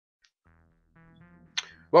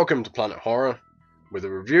Welcome to Planet Horror with a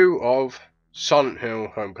review of Silent Hill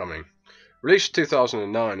Homecoming. Released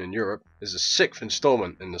 2009 in Europe, is the 6th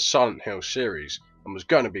installment in the Silent Hill series and was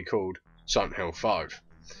going to be called Silent Hill 5.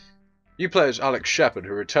 You play as Alex Shepard,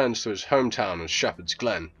 who returns to his hometown of Shepherd's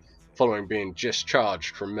Glen following being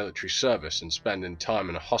discharged from military service and spending time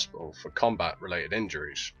in a hospital for combat-related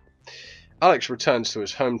injuries. Alex returns to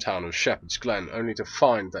his hometown of Shepherd's Glen only to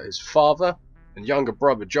find that his father and younger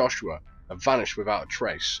brother Joshua have vanished without a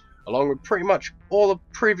trace, along with pretty much all the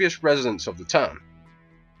previous residents of the town.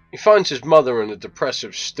 He finds his mother in a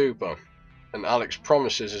depressive stupor, and Alex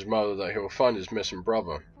promises his mother that he will find his missing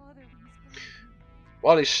brother.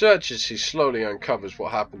 While he searches, he slowly uncovers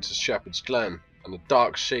what happened to Shepherd's Glen and the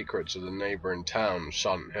dark secrets of the neighbouring town of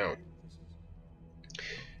Silent Hill.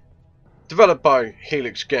 Developed by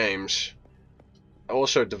Helix Games,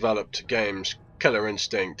 also developed games Killer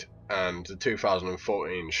Instinct and the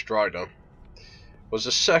 2014 Strider, was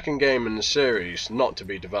the second game in the series not to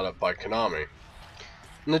be developed by Konami,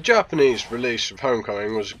 and the Japanese release of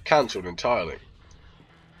Homecoming was cancelled entirely.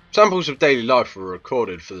 Samples of daily life were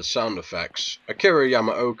recorded for the sound effects. Akira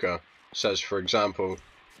Yamaoka says, for example,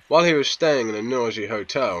 while he was staying in a noisy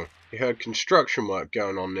hotel, he heard construction work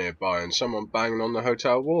going on nearby and someone banging on the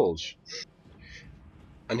hotel walls.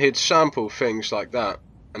 And he'd sample things like that,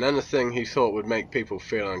 and anything he thought would make people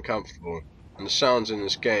feel uncomfortable. And the sounds in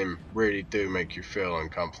this game really do make you feel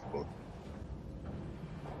uncomfortable.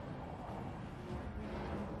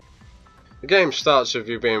 The game starts with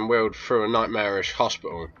you being wheeled through a nightmarish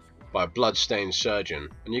hospital by a blood-stained surgeon,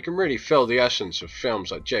 and you can really feel the essence of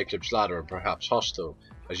films like Jacob's Ladder and perhaps Hostel,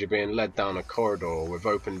 as you're being led down a corridor with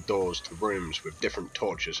open doors to rooms with different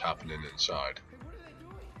tortures happening inside.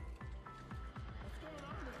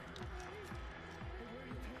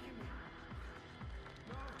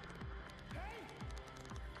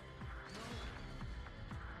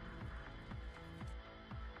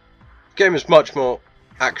 The game is much more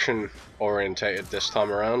action orientated this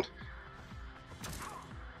time around,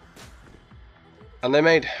 and they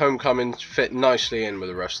made Homecoming fit nicely in with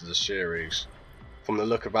the rest of the series. From the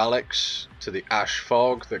look of Alex to the ash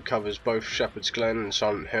fog that covers both Shepherd's Glen and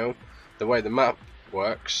Silent Hill, the way the map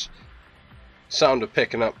works, sound of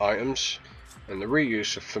picking up items, and the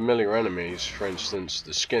reuse of familiar enemies, for instance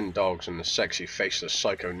the skinned dogs and the sexy faceless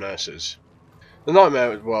psycho nurses. The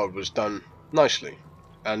nightmare world was done nicely,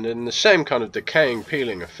 and in the same kind of decaying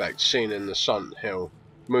peeling effect seen in the Silent Hill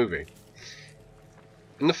movie.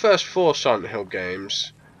 In the first 4 Silent Hill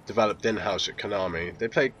games, developed in-house at Konami, they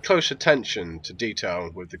paid close attention to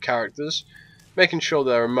detail with the characters, making sure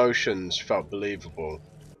their emotions felt believable.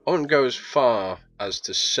 I wouldn't go as far as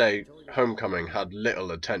to say Homecoming had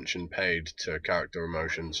little attention paid to character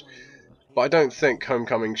emotions, but I don't think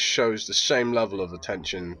Homecoming shows the same level of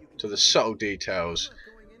attention to the subtle details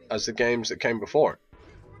as the games that came before it.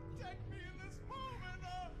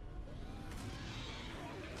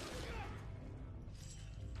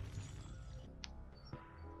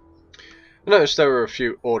 I noticed there were a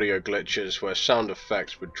few audio glitches where sound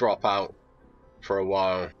effects would drop out for a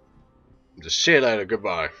while. Just see you later,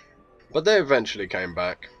 goodbye. But they eventually came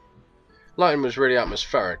back. Lighting was really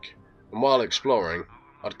atmospheric, and while exploring,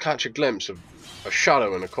 I'd catch a glimpse of a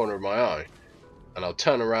shadow in the corner of my eye, and I'd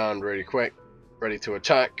turn around really quick, ready to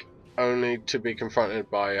attack, only to be confronted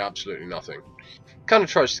by absolutely nothing. It kind of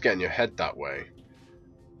tries to get in your head that way,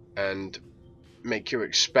 and make you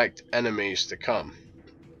expect enemies to come.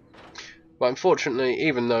 But unfortunately,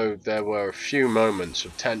 even though there were a few moments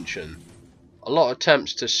of tension, a lot of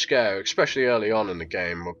attempts to scare, especially early on in the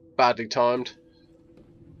game, were badly timed.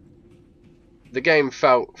 The game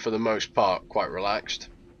felt, for the most part, quite relaxed.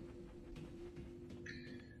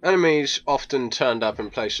 Enemies often turned up in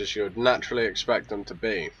places you would naturally expect them to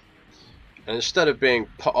be, and instead of being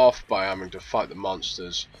put off by having to fight the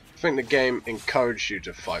monsters, I think the game encouraged you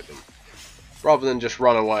to fight them, rather than just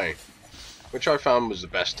run away, which I found was the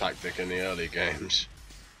best tactic in the early games.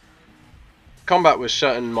 Combat with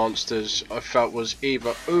certain monsters I felt was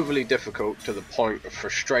either overly difficult to the point of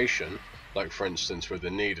frustration, like for instance with the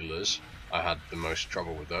Needlers, I had the most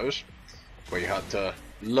trouble with those, where you had to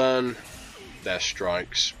learn their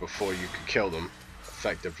strikes before you could kill them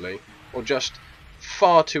effectively, or just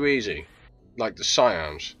far too easy, like the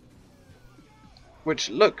Scions, which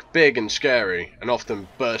look big and scary and often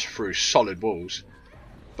burst through solid walls,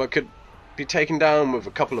 but could be taken down with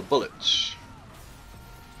a couple of bullets.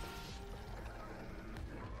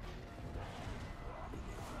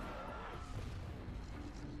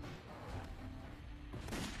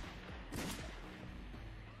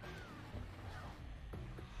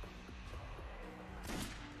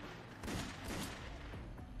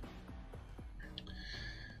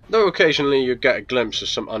 Though occasionally you get a glimpse of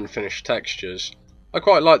some unfinished textures, I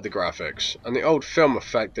quite like the graphics, and the old film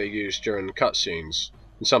effect they used during the cutscenes,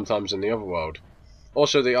 and sometimes in the other world.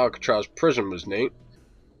 Also, the Alcatraz prison was neat.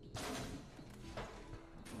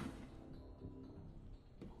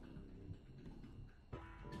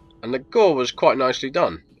 And the gore was quite nicely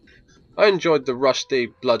done. I enjoyed the rusty,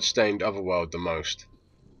 blood-stained otherworld the most.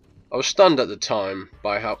 I was stunned at the time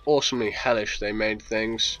by how awesomely hellish they made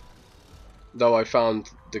things, though I found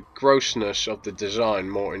the grossness of the design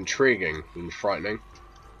more intriguing than frightening.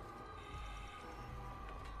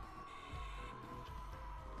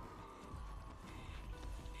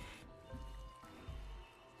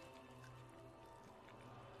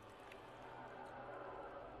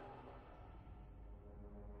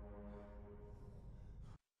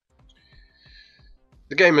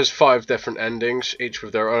 The game has 5 different endings, each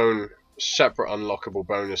with their own separate unlockable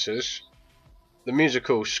bonuses. The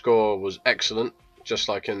musical score was excellent, just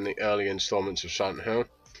like in the early installments of Silent Hill,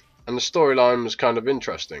 and the storyline was kind of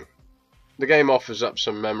interesting. The game offers up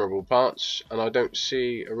some memorable parts, and I don't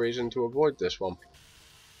see a reason to avoid this one.